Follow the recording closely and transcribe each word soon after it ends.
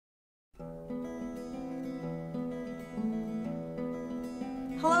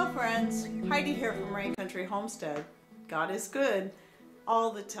Hello friends, Heidi here from Rain Country Homestead. God is good all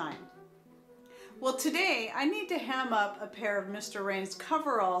the time. Well, today I need to hem up a pair of Mr. Rain's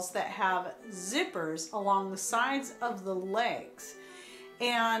coveralls that have zippers along the sides of the legs.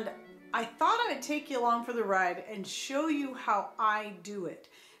 And I thought I'd take you along for the ride and show you how I do it.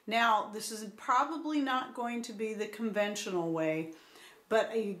 Now, this is probably not going to be the conventional way,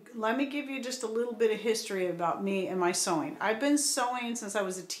 but let me give you just a little bit of history about me and my sewing. I've been sewing since I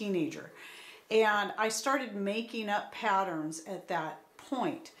was a teenager, and I started making up patterns at that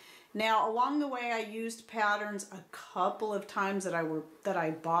point. Now, along the way, I used patterns a couple of times that I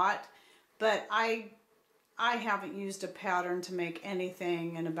bought, but I haven't used a pattern to make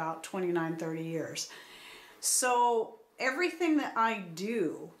anything in about 29-30 years. So everything that I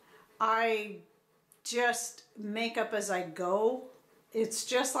do, I just make up as I go. It's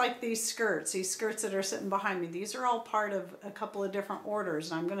just like these skirts that are sitting behind me. These are all part of a couple of different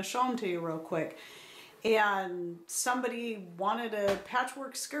orders, and I'm going to show them to you real quick. And somebody wanted a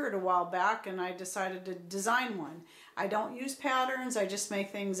patchwork skirt a while back, and I decided to design one. I don't use patterns, I just make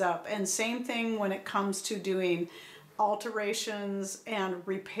things up. And same thing when it comes to doing alterations and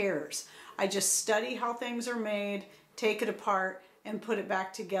repairs. I just study how things are made, take it apart, and put it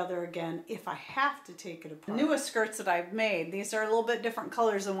back together again if I have to take it apart. The newest skirts that I've made, these are a little bit different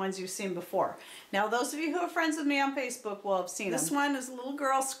colors than ones you've seen before. Now, those of you who are friends with me on Facebook will have seen them. This one is a little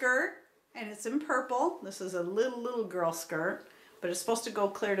girl skirt, and it's in purple. This is a little girl skirt, but it's supposed to go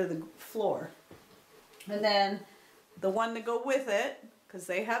clear to the floor. And then the one to go with it, because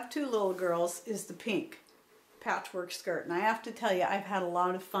they have two little girls, is the pink patchwork skirt. And I have to tell you, I've had a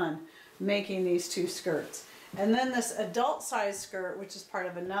lot of fun making these two skirts. And then this adult size skirt, which is part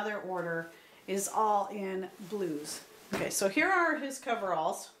of another order, is all in blues. Okay, so here are his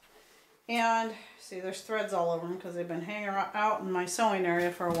coveralls. And see, there's threads all over them because they've been hanging out in my sewing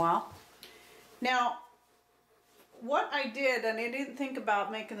area for a while. Now, what I did, and I didn't think about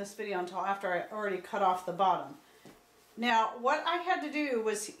making this video until after I already cut off the bottom. Now, what I had to do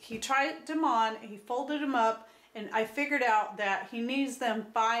was he tried them on, he folded them up, and I figured out that he needs them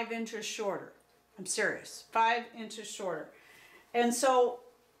 5 inches shorter. I'm serious, 5 inches shorter. And so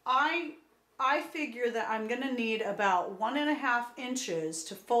I figure that I'm going to need about 1.5 inches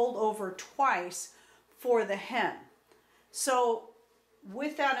to fold over twice for the hem. So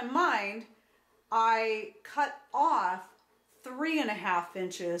with that in mind, I cut off 3.5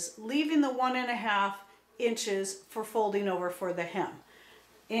 inches, leaving the 1.5 inches for folding over for the hem.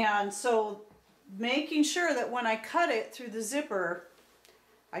 And so making sure that when I cut it through the zipper,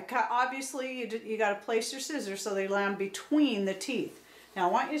 obviously you got to place your scissors so they land between the teeth. Now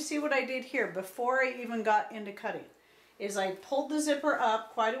I want you to see what I did here before I even got into cutting. Is I pulled the zipper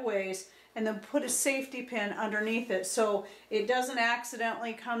up quite a ways and then put a safety pin underneath it so it doesn't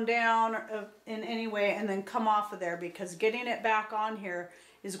accidentally come down in any way and then come off of there, because getting it back on here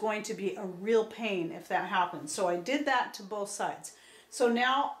is going to be a real pain if that happens. So I did that to both sides. So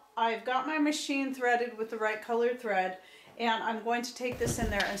now I've got my machine threaded with the right colored thread, and I'm going to take this in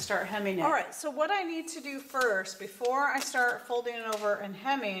there and start hemming it. All right, so what I need to do first, before I start folding it over and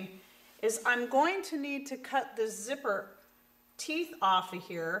hemming, is I'm going to need to cut the zipper teeth off of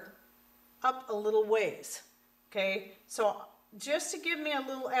here up a little ways, okay? So just to give me a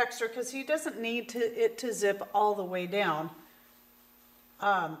little extra, because he doesn't need it to zip all the way down,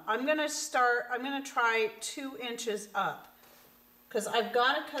 I'm gonna try 2 inches up, because I've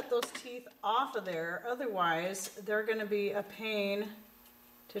got to cut those teeth off of there, otherwise they're going to be a pain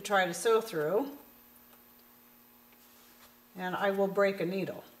to try to sew through, and I will break a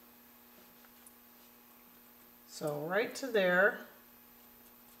needle. So right to there,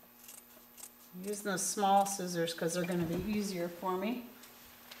 I'm using the small scissors because they're going to be easier for me.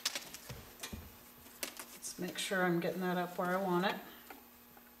 Let's make sure I'm getting that up where I want it.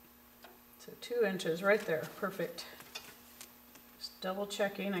 So 2 inches right there, perfect. Double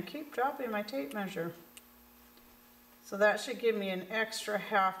checking. I keep dropping my tape measure. So that should give me an extra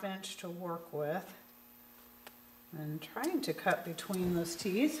 1/2 inch to work with. And trying to cut between those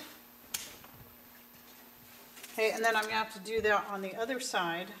teeth. Okay, and then I'm going to have to do that on the other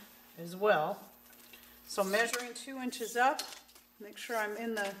side as well. So measuring 2 inches up, make sure I'm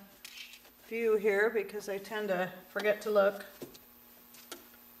in the view here because I tend to forget to look.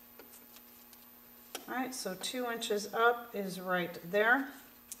 Alright, so 2 inches up is right there.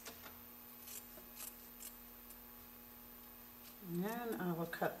 And then I will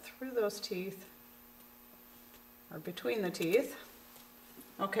cut through those teeth, or between the teeth.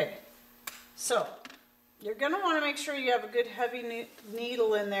 Okay, so you're going to want to make sure you have a good heavy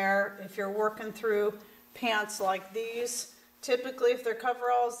needle in there if you're working through pants like these Typically, if they're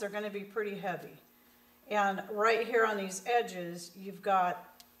coveralls, they're going to be pretty heavy. And right here on these edges, you've got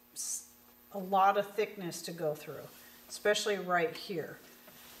a lot of thickness to go through, especially right here.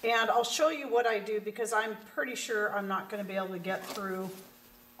 And I'll show you what I do because I'm pretty sure I'm not going to be able to get through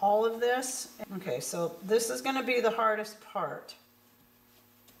all of this. Okay, so this is going to be the hardest part.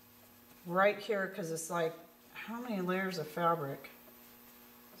 Right here, because it's like, how many layers of fabric?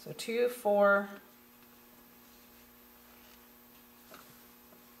 So 2, 4,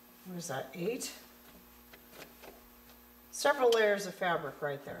 what is that, 8? Several layers of fabric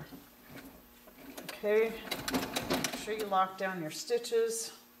right there. Okay, make sure you lock down your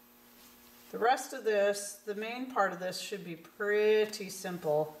stitches. The rest of this, the main part of this should be pretty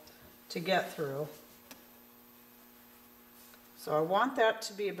simple to get through. So I want that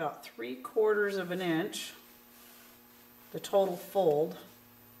to be about 3/4 of an inch, the total fold.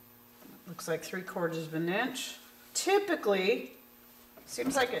 Looks like 3/4 of an inch. Typically,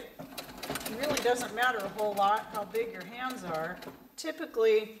 seems like it really doesn't matter a whole lot how big your hands are.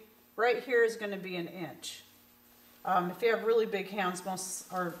 Typically, right here is going to be an inch. If you have really big hands,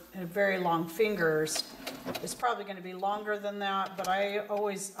 most are very long fingers, it's probably going to be longer than that, but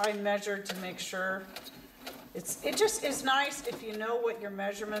I measured to make sure. It just is nice if you know what your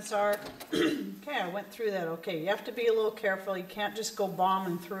measurements are. Okay, I went through that. Okay, you have to be a little careful. You can't just go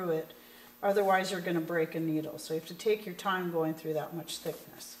bombing through it. Otherwise, you're going to break a needle. So you have to take your time going through that much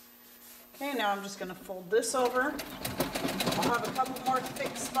thickness. Okay, now I'm just going to fold this over. I'll have a couple more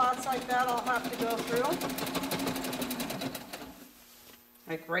thick spots like that I'll have to go through.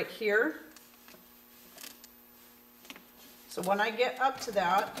 Like right here. So when I get up to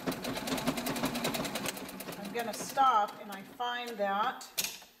that, I'm going to stop, and I find that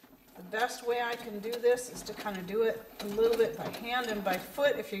the best way I can do this is to kind of do it a little bit by hand and by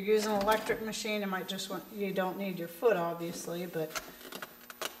foot. If you're using an electric machine, you don't need your foot obviously, but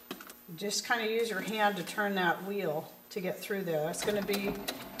just kind of use your hand to turn that wheel to get through there. That's going to be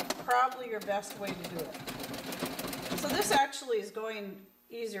probably your best way to do it. So this actually is going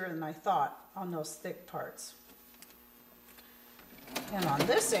easier than I thought on those thick parts. And on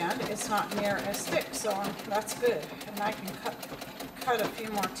this end, it's not near as thick, so that's good. And I can cut a few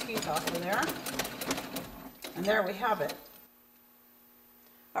more teeth off of there. And there we have it.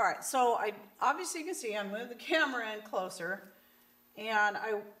 All right, so obviously you can see I moved the camera in closer, and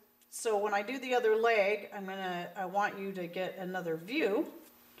so when I do the other leg, I want you to get another view.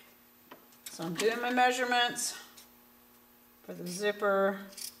 So I'm doing my measurements for the zipper.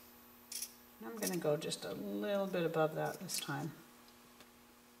 I'm going to go just a little bit above that this time.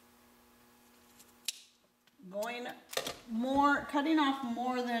 Cutting off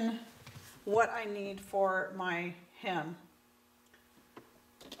more than what I need for my hem.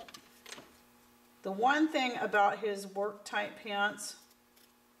 The one thing about his work tight pants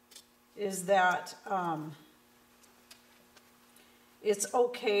is that it's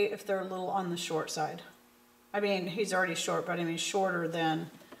okay if they're a little on the short side. I mean, he's already short, but I mean shorter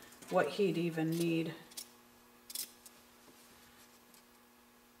than what he'd even need.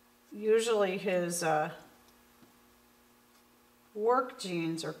 Usually his work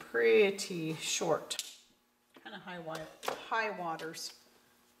jeans are pretty short, kind of high waters.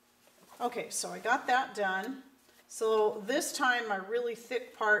 Okay, so I got that done. So this time my really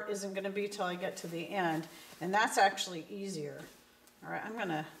thick part isn't going to be till I get to the end, and that's actually easier. All right,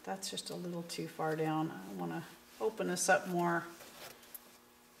 that's just a little too far down. I want to open this up more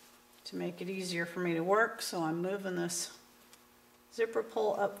to make it easier for me to work. So I'm moving this zipper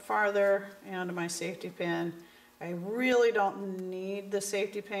pull up farther and my safety pin. I really don't need the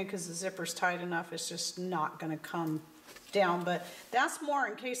safety pin because the zipper's tight enough. It's just not going to come down, but that's more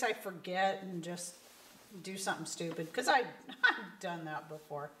in case I forget and just do something stupid, because I've done that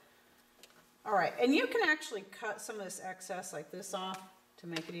before. All right, and you can actually cut some of this excess like this off to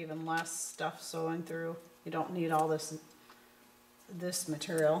make it even less stuff sewing through. You don't need all this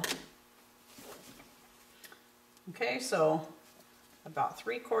material. Okay, so about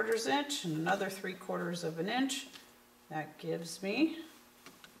 3/4 inch and another 3/4 of an inch. That gives me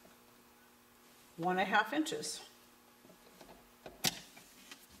 1.5 inches.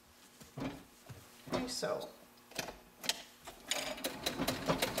 Okay, so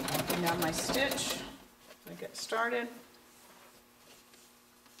open down my stitch to get started.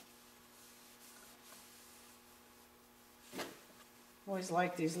 Always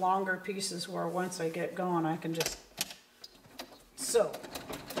like these longer pieces where once I get going I can just sew.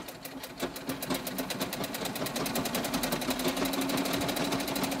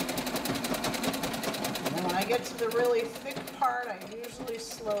 And then when I get to the really thick part, I usually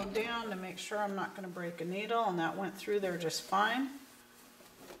slow down to make sure I'm not going to break a needle, and that went through there just fine.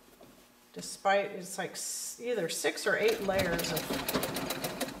 Despite, it's like either 6 or 8 layers of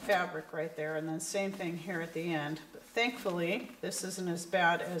fabric right there, and then same thing here at the end. But thankfully, this isn't as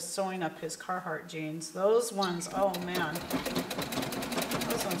bad as sewing up his Carhartt jeans. Those ones, oh man,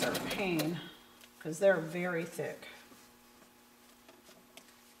 those ones are a pain because they're very thick.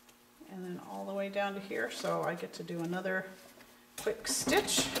 And then all the way down to here, so I get to do another quick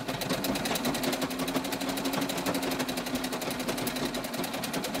stitch.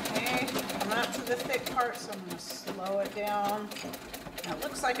 Okay, coming up to the thick part, so I'm going to slow it down. Now it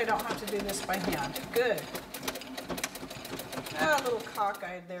looks like I don't have to do this by hand. Good. A little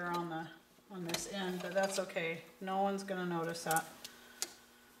cockeyed there on this end, but that's okay. No one's going to notice that.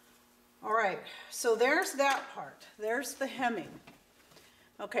 All right, so there's that part. There's the hemming.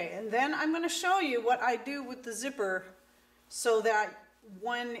 Okay, and then I'm going to show you what I do with the zipper so that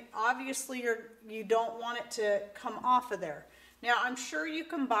when obviously you don't want it to come off of there. Now I'm sure you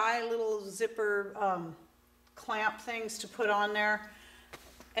can buy little zipper clamp things to put on there,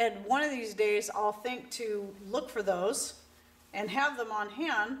 and one of these days I'll think to look for those and have them on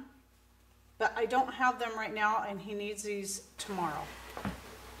hand, but I don't have them right now and he needs these tomorrow.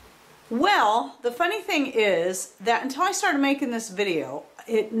 Well, the funny thing is that until I started making this video,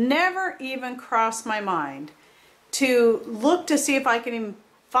 it never even crossed my mind to look to see if I can even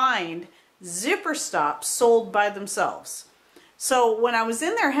find zipper stops sold by themselves. So when I was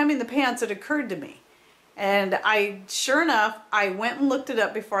in there hemming the pants, it occurred to me. And sure enough, I went and looked it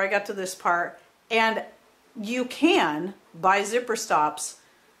up before I got to this part, and you can buy zipper stops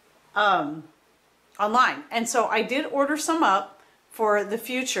online. And so I did order some up for the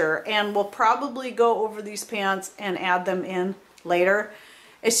future, and we'll probably go over these pants and add them in later.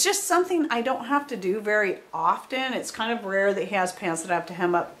 It's just something I don't have to do very often. It's kind of rare that he has pants that I have to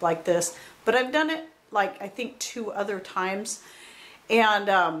hem up like this, but I've done it like I think 2 other times.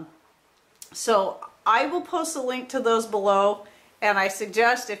 And so I will post a link to those below, and I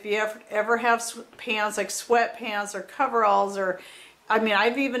suggest if you ever have pants like sweatpants or coveralls, or I mean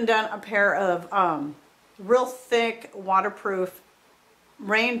I've even done a pair of real thick waterproof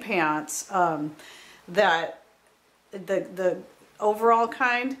rain pants that the overall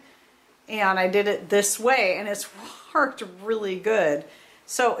kind, and I did it this way and it's worked really good.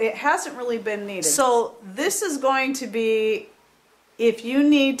 So it hasn't really been needed. So this is going to be if you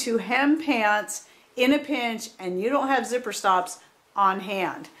need to hem pants in a pinch and you don't have zipper stops on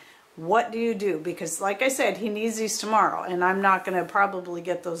hand. What do you do? Because like I said, he needs these tomorrow, and I'm not going to probably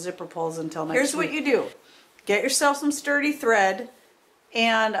get those zipper pulls until next week. Here's what you do. Get yourself some sturdy thread,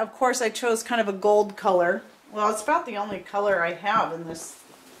 and of course I chose kind of a gold color. Well, it's about the only color I have in this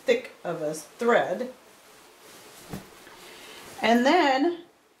thick of a thread. And then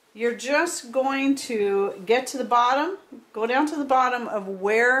you're just going to get to the bottom, go down to the bottom of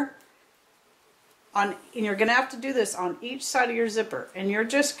where and you're going to have to do this on each side of your zipper, and you're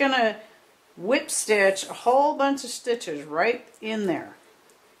just going to whip stitch a whole bunch of stitches right in there.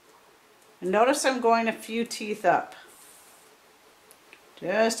 And notice I'm going a few teeth up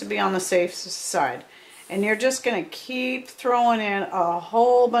just to be on the safe side. And you're just going to keep throwing in a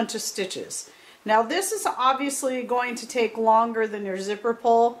whole bunch of stitches. Now this is obviously going to take longer than your zipper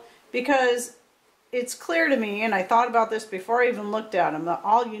pull, because it's clear to me, and I thought about this before I even looked at them, that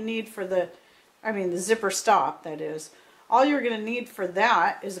all you need for the zipper stop, that is, all you're going to need for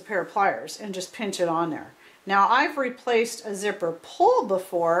that is a pair of pliers and just pinch it on there. Now I've replaced a zipper pull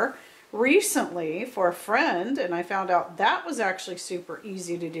before recently for a friend, and I found out that was actually super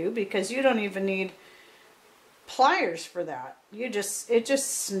easy to do because you don't even need pliers for that. It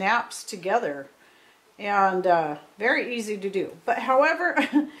just snaps together, and very easy to do. But however,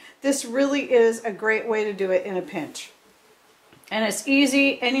 this really is a great way to do it in a pinch. And it's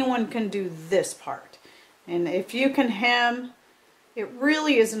easy. Anyone can do this part. And if you can hem, it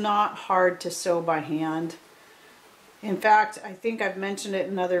really is not hard to sew by hand. In fact, I think I've mentioned it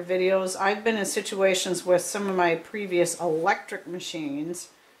in other videos. I've been in situations with some of my previous electric machines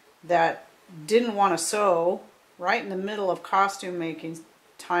that didn't want to sew right in the middle of costume making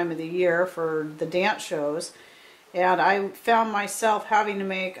time of the year for the dance shows. And I found myself having to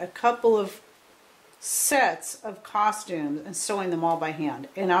make a couple of sets of costumes and sewing them all by hand.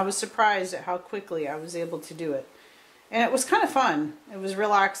 And I was surprised at how quickly I was able to do it. And it was kind of fun. It was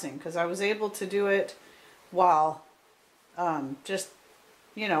relaxing because I was able to do it while just,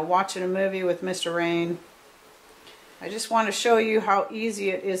 you know, watching a movie with Mr. Rain. I just want to show you how easy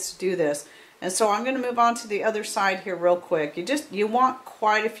it is to do this. And so I'm going to move on to the other side here real quick. You want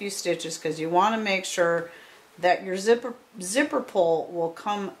quite a few stitches because you want to make sure that your zipper pull will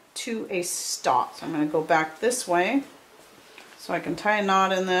come to a stop. So I'm going to go back this way so I can tie a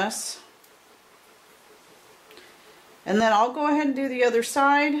knot in this. And then I'll go ahead and do the other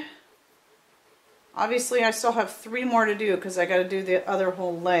side. Obviously I still have 3 more to do because I got to do the other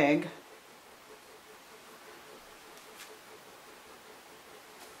whole leg.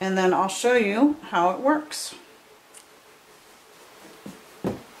 And then I'll show you how it works.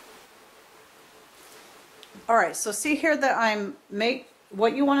 Alright, so see here that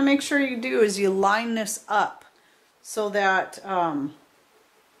what you want to make sure you do is you line this up so that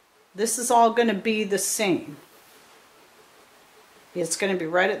this is all going to be the same. It's going to be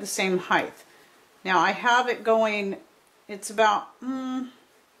right at the same height. Now I have it going, it's about 1/4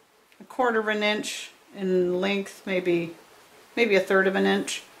 of an inch in length, maybe 1/3 of an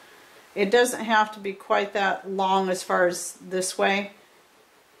inch. It doesn't have to be quite that long as far as this way.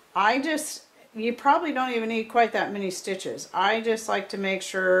 You probably don't even need quite that many stitches. I just like to make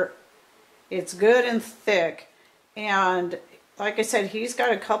sure it's good and thick. And like I said, he's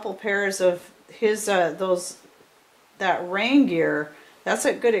got a couple pairs of his that rain gear. That's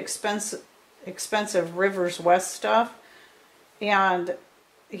a good expensive Rivers West stuff, and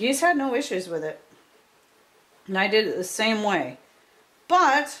he's had no issues with it. And I did it the same way.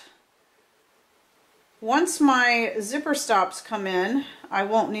 But once my zipper stops come in, I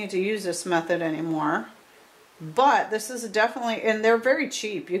won't need to use this method anymore. But this is definitely, and they're very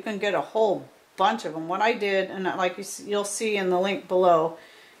cheap. You can get a whole bunch of them. What I did, and like you'll see in the link below,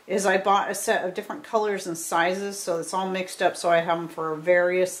 is I bought a set of different colors and sizes, so it's all mixed up, so I have them for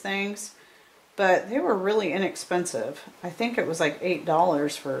various things. But they were really inexpensive. I think it was like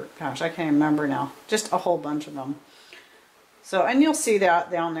 $8 for, gosh, I can't remember now. Just a whole bunch of them. So, and you'll see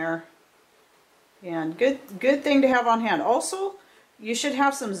that down there. And good thing to have on hand. Also, you should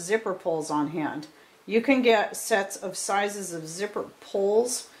have some zipper pulls on hand. You can get sets of sizes of zipper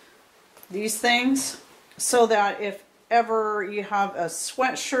pulls, these things, so that if ever you have a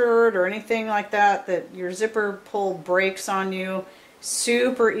sweatshirt or anything like that, that your zipper pull breaks on you,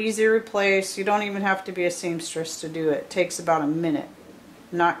 super easy to replace. You don't even have to be a seamstress to do it. It takes about a minute.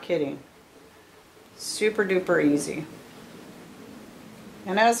 Not kidding. Super duper easy.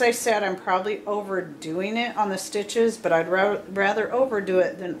 And as I said, I'm probably overdoing it on the stitches, but I'd rather overdo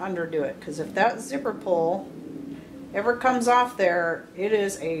it than underdo it, because if that zipper pull ever comes off there, it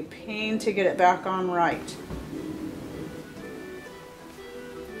is a pain to get it back on right.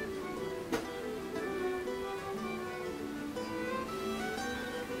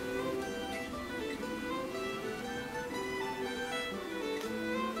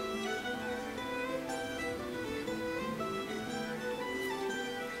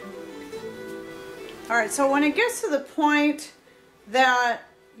 Alright, so when it gets to the point that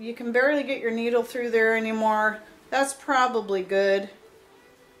you can barely get your needle through there anymore, that's probably good.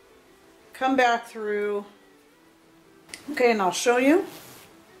 Come back through. Okay, and I'll show you.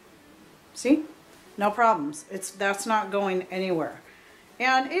 See? No problems. That's not going anywhere.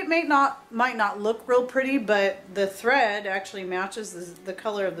 And it might not look real pretty, but the thread actually matches the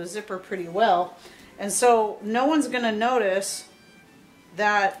color of the zipper pretty well. And so no one's going to notice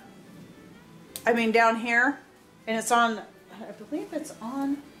that, I mean, down here, and it's on, I believe it's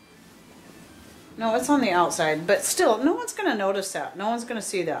on, no, it's on the outside, but still, no one's going to notice that. No one's going to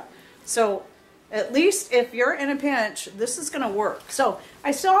see that. So at least if you're in a pinch, this is going to work. So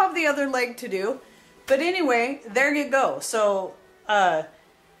I still have the other leg to do, but anyway, there you go. So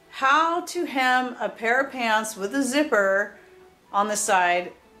how to hem a pair of pants with a zipper on the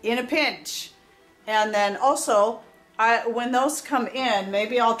side in a pinch. And then also, when those come in,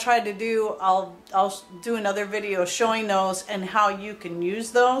 maybe I'll do another video showing those and how you can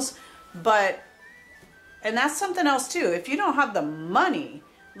use those. And that's something else too. If you don't have the money,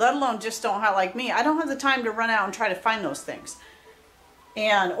 let alone just don't have, like me, I don't have the time to run out and try to find those things.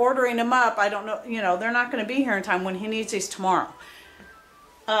 And ordering them up, I don't know, you know, they're not going to be here in time when he needs these tomorrow.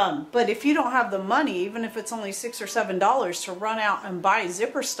 But if you don't have the money, even if it's only $6 or $7 to run out and buy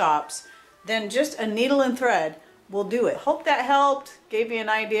zipper stops, then just a needle and thread will do it. Hope that helped, gave you an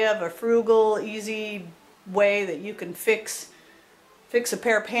idea of a frugal, easy way that you can fix a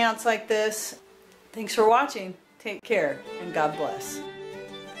pair of pants like this. Thanks for watching. Take care and God bless.